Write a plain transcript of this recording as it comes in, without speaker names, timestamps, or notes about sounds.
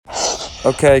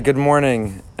Okay, good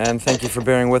morning, and thank you for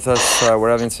bearing with us.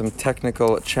 We're having some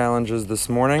technical challenges this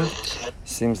morning.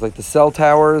 Seems like the cell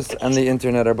towers and the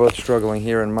internet are both struggling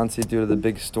here in Muncie due to the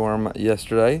big storm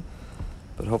yesterday.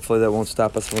 But hopefully that won't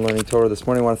stop us from learning Torah this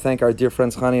morning. I want to thank our dear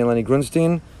friends Chani and Lenny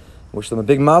Grunstein. Wish them a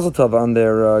big mazel tov on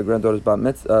their granddaughter's bat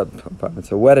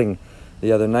mitzvah wedding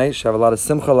the other night. Should have a lot of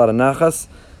simcha, a lot of nachas.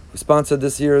 We sponsored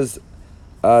this year's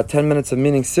 10 Minutes of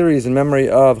Meaning series in memory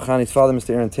of Chani's father,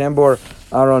 Mr. Aaron Tambor,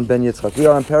 Aaron Ben Yitzchak. We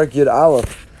are on Perek Yud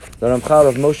Aleph. The Ramchal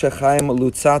of Moshe Chaim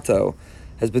Lutzato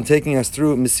has been taking us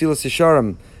through Mesilas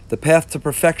Yesharim, the path to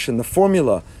perfection, the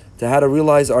formula to how to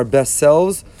realize our best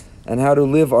selves and how to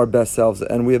live our best selves.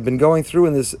 And we have been going through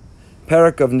in this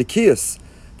Perek of Nikias,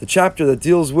 the chapter that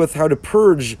deals with how to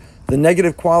purge the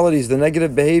negative qualities, the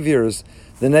negative behaviors,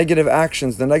 the negative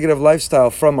actions, the negative lifestyle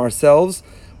from ourselves.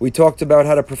 We talked about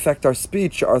how to perfect our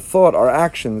speech, our thought, our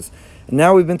actions. And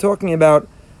now we've been talking about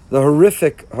the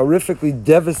horrifically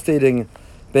devastating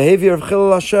behavior of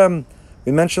Chilul Hashem.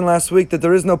 We mentioned last week that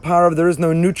there is no power, there is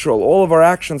no neutral. All of our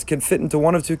actions can fit into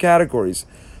one of two categories.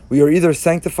 We are either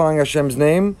sanctifying Hashem's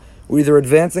name, we're either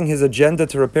advancing His agenda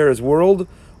to repair His world,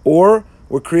 or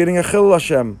we're creating a Chilul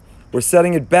Hashem. We're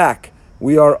setting it back.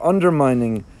 We are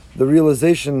undermining the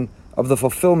realization of the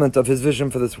fulfillment of His vision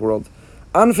for this world.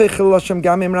 There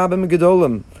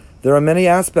are many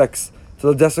aspects to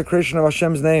the desecration of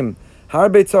Hashem's name. A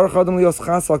person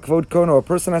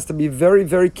has to be very,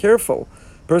 very careful.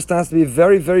 A person has to be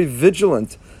very, very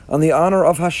vigilant on the honor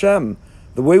of Hashem.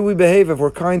 The way we behave, if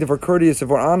we're kind, if we're courteous, if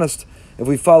we're honest, if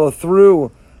we follow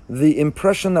through, the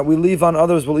impression that we leave on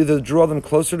others will either draw them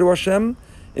closer to Hashem,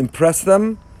 impress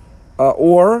them,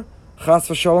 or chas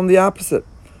v'shalom, the opposite.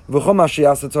 So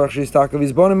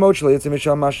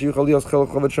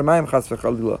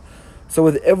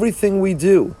with everything we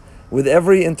do, with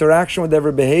every interaction, with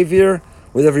every behavior,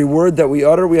 with every word that we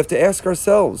utter, we have to ask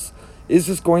ourselves, is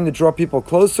this going to draw people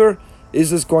closer?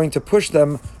 Is this going to push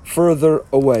them further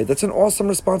away? That's an awesome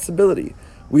responsibility.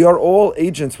 We are all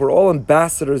agents, we're all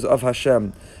ambassadors of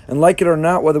Hashem. And like it or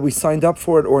not, whether we signed up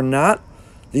for it or not,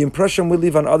 the impression we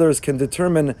leave on others can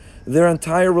determine their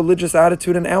entire religious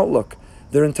attitude and outlook,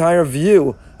 their entire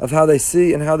view of how they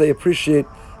see and how they appreciate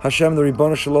Hashem, the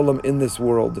Ribono Shel Olam, in this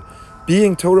world.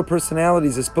 Being Torah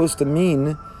personalities is supposed to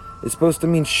mean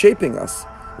shaping us.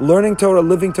 Learning Torah,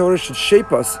 living Torah should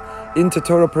shape us into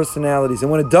Torah personalities.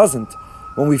 And when it doesn't,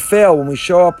 when we fail, when we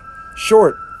show up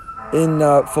short in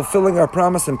fulfilling our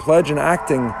promise and pledge and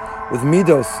acting with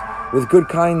midos, with good,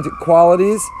 kind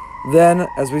qualities, then,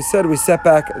 as we said, we set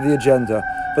back the agenda.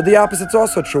 But the opposite's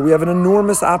also true. We have an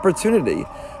enormous opportunity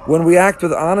when we act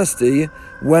with honesty,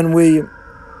 when we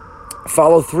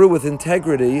follow through with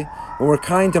integrity, when we're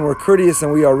kind and we're courteous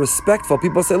and we are respectful.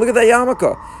 People say, look at that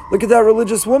yarmulke, look at that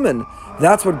religious woman.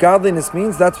 That's what godliness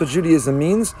means, that's what Judaism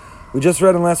means. We just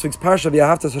read in last week's Parsha,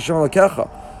 V'ahavta Hashem Elokecha.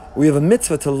 We have a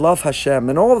mitzvah to love Hashem,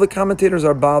 and all of the commentators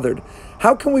are bothered.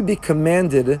 How can we be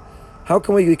commanded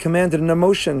in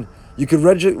emotion? You could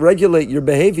regulate your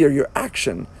behavior, your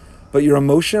action, but your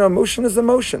emotion is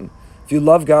emotion. If you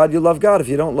love God, you love God. If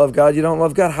you don't love God, you don't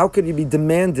love God. How could you be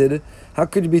demanded? How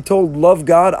could you be told, love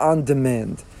God on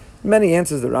demand? Many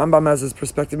answers. The Rambam has his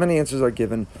perspective. Many answers are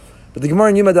given. But the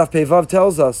Gemara in Yuma Daf Peivav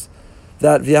tells us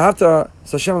that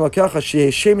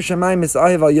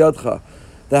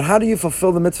that how do you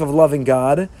fulfill the mitzvah of loving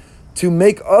God? To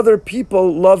make other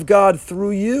people love God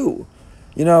through you.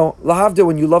 You know, lahavdil,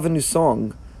 when you love a new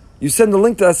song, you send the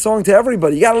link to that song to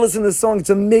everybody. You got to listen to the song. It's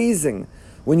amazing.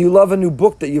 When you love a new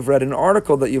book that you've read, an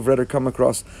article that you've read or come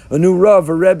across, a new Rav,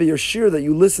 a Rebbe, or Shir that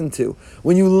you listen to.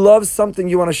 When you love something,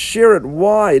 you want to share it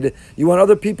wide. You want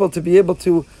other people to be able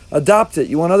to adopt it.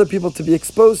 You want other people to be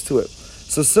exposed to it.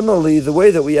 So similarly, the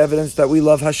way that we evidence that we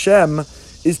love Hashem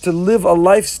is to live a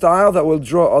lifestyle that will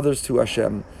draw others to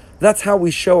Hashem. That's how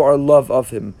we show our love of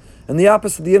Him. And the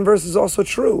opposite, the inverse is also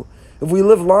true. If we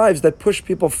live lives that push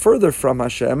people further from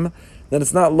Hashem, then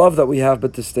it's not love that we have,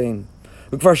 but disdain.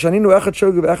 Our rabbis,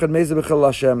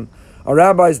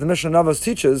 the Mishnah Navos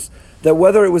teaches that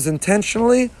whether it was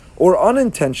intentionally or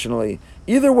unintentionally,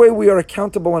 either way we are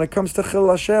accountable when it comes to Chilul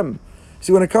Hashem.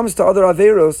 See, when it comes to other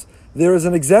Averos, there is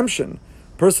an exemption.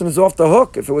 A person is off the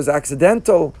hook if it was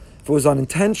accidental, if it was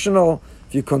unintentional,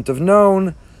 if you couldn't have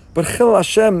known. But Chilul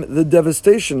Hashem, the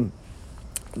devastation,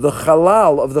 the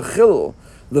halal of the Chilul,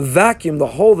 the vacuum, the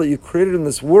hole that you created in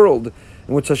this world,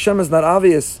 in which Hashem is not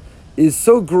obvious, is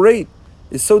so great,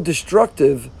 is so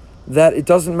destructive, that it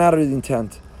doesn't matter the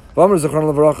intent. The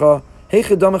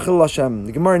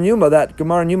Gemara in Yuma,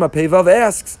 Peivav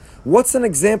asks, what's an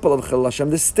example of Chilul Hashem?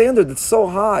 This standard that's so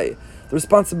high, the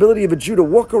responsibility of a Jew to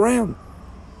walk around.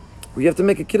 We have to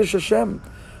make a Kiddush Hashem.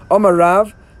 Amar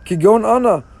Rav, Kigon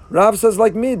Ana. Rav says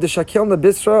like me, Deshakel na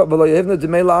bisra v'lo yevna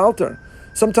demela alter.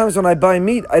 Sometimes when I buy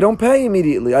meat, I don't pay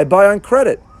immediately. I buy on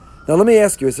credit. Now let me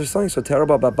ask you, is there something so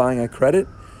terrible about buying on credit?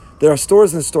 There are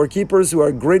stores and storekeepers who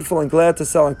are grateful and glad to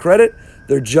sell on credit.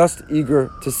 They're just eager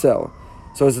to sell.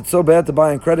 So is it so bad to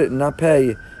buy on credit and not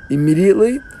pay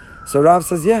immediately? So Rav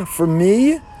says, yeah, for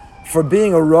me, for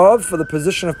being a Rav, for the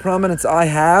position of prominence I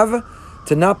have,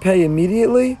 to not pay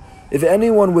immediately, if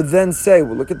anyone would then say,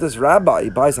 well, look at this rabbi, he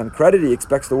buys on credit, he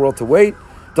expects the world to wait,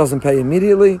 doesn't pay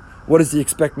immediately, what does he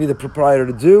expect me, the proprietor,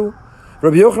 to do?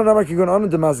 Rabbi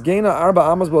Yochanan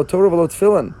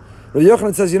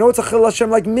says, you know, it's a chil Hashem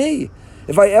like me.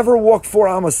 If I ever walk 4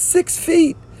 amas, 6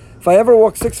 feet, if I ever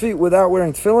walk 6 feet without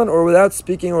wearing tefillin or without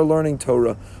speaking or learning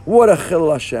Torah, what a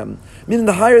chil Hashem. Meaning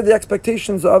the higher the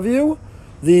expectations of you,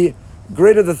 the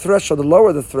greater the threshold, the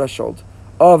lower the threshold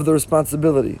of the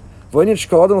responsibility. When you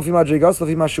look like a religious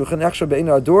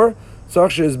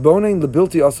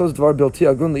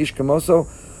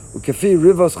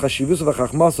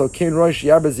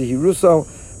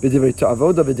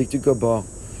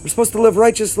We're supposed to live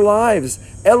righteous lives,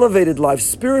 elevated lives,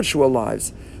 spiritual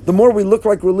lives. The more we look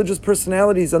like religious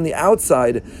personalities on the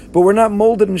outside, but we're not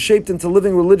molded and shaped into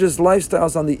living religious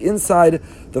lifestyles on the inside,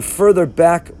 the further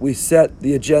back we set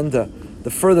the agenda, the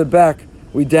further back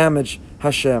we damage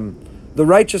Hashem. The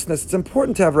righteousness, it's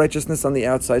important to have righteousness on the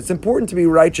outside. It's important to be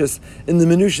righteous in the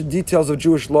minutiae details of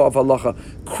Jewish law of halacha.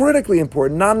 Critically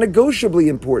important, non-negotiably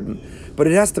important. But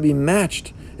it has to be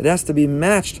matched. It has to be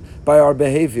matched by our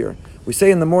behavior. We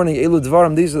say in the morning, Elu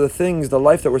Dvarim, these are the things, the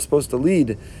life that we're supposed to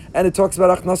lead. And it talks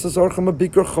about Achnasas Orchim,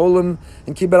 Bikr Cholim,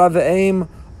 and Kibbut Aveim,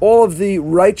 all of the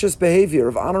righteous behavior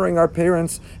of honoring our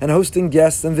parents and hosting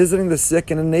guests and visiting the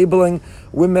sick and enabling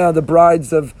women, the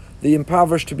brides of the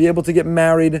impoverished, to be able to get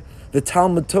married. The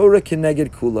Talmud Torah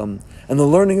Keneged Kulam. And the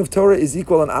learning of Torah is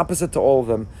equal and opposite to all of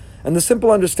them. And the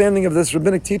simple understanding of this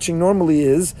rabbinic teaching normally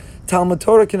is Talmud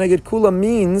Torah Keneged Kulam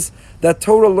means that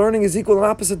Torah learning is equal and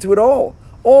opposite to it all.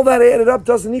 All that added up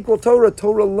doesn't equal Torah.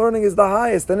 Torah learning is the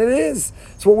highest, and it is.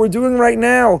 It's what we're doing right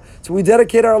now. So we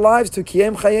dedicate our lives to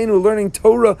Kiyem Chayenu. Learning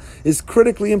Torah is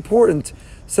critically important.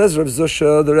 Says Rav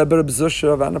Zusha, the Rebbe Rav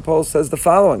Zusha of Anapol says the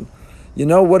following. You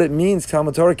know what it means,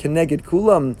 Talmud Torah Keneged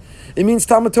Kulam? It means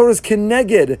Talmud Torah is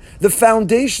Keneged. The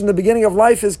foundation, the beginning of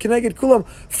life is Keneged Kulam.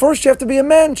 First you have to be a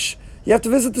mensch. You have to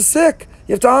visit the sick.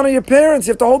 You have to honor your parents.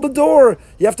 You have to hold the door.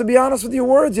 You have to be honest with your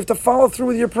words. You have to follow through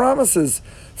with your promises.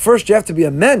 First, you have to be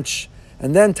a mensch.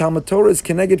 And then Talmud Torah is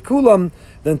Keneged Kulam.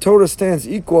 Then Torah stands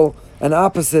equal and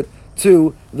opposite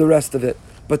to the rest of it.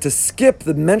 But to skip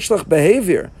the menschlich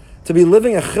behavior, to be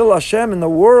living a chil Hashem in the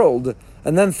world,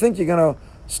 and then think you're going to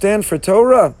stand for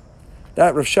Torah,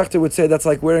 that Rav Shechter would say that's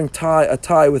like wearing a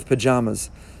tie with pajamas.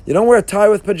 You don't wear a tie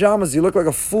with pajamas, you look like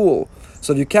a fool.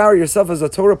 So if you carry yourself as a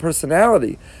Torah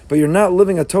personality, but you're not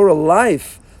living a Torah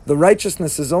life, the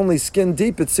righteousness is only skin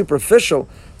deep, it's superficial.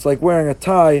 It's like wearing a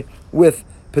tie with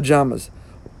pajamas.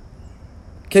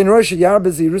 If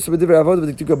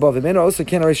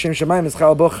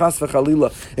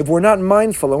we're not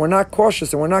mindful and we're not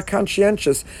cautious and we're not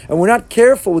conscientious and we're not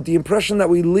careful with the impression that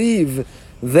we leave,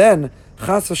 then,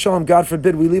 chas v'shalom, God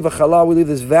forbid, we leave a chalal, we leave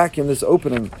this vacuum, this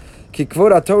opening. Because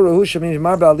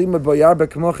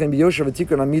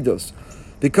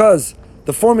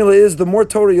the formula is, the more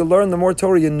Torah you learn, the more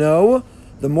Torah you know,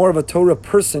 the more of a Torah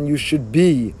person you should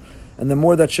be, and the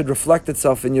more that should reflect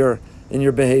itself in your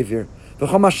behavior.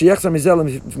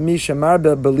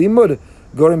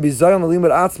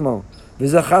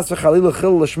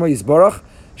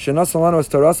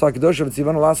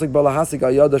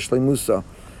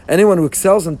 Anyone who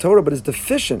excels in Torah but is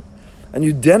deficient, and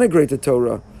you denigrate the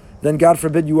Torah, then God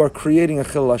forbid you are creating a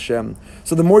chil Hashem.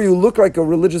 So the more you look like a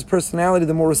religious personality,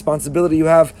 the more responsibility you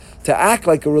have to act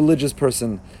like a religious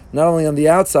person, not only on the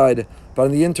outside, but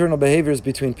in the internal behaviors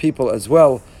between people as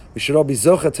well. We should all be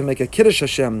zocha to make a kiddush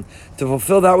Hashem, to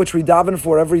fulfill that which we daven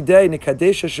for every day.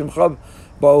 Nikadesh Hashemcha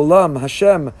ba'olam.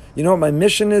 Hashem, you know what my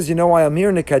mission is? You know why I'm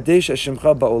here? Nikadesh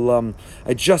Hashemcha ba'olam.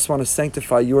 I just want to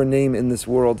sanctify your name in this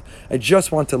world. I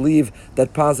just want to leave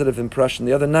that positive impression.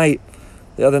 The other night,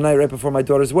 right before my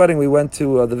daughter's wedding, we went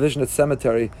to the Vishnitz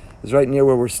Cemetery. It was right near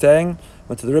where we're staying.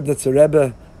 Went to the Ribnitzer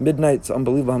Rebbe, midnight. It's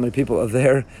unbelievable how many people are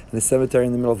there in the cemetery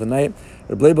in the middle of the night.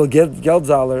 Reb Leibel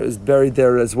Geldzaler is buried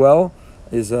there as well.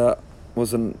 Was a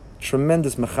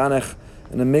tremendous mechanech,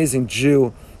 an amazing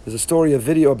Jew. There's a story, a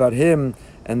video about him,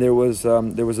 and there was a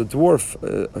dwarf,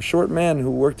 a short man who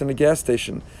worked in a gas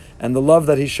station, and the love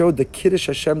that he showed, the Kiddush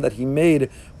Hashem that he made.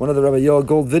 One of the Rabbi Yoel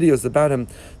Gold videos about him,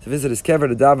 to visit his kever,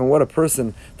 to daven. What a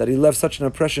person, that he left such an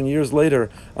impression years later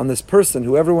on this person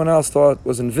who everyone else thought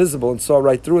was invisible and saw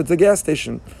right through it. The gas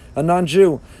station, a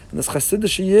non-Jew. And this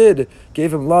Chassidish Yid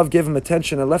gave him love, gave him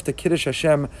attention, and left a Kiddush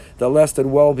Hashem that lasted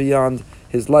well beyond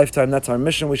his lifetime. That's our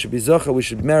mission. We should be zocha, we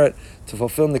should merit to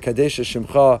fulfill the Kadesh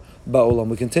Shimcha Ba'olam.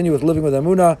 We continue with Living with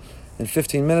Emunah in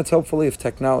 15 minutes, hopefully, if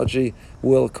technology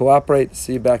will cooperate.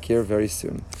 See you back here very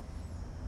soon.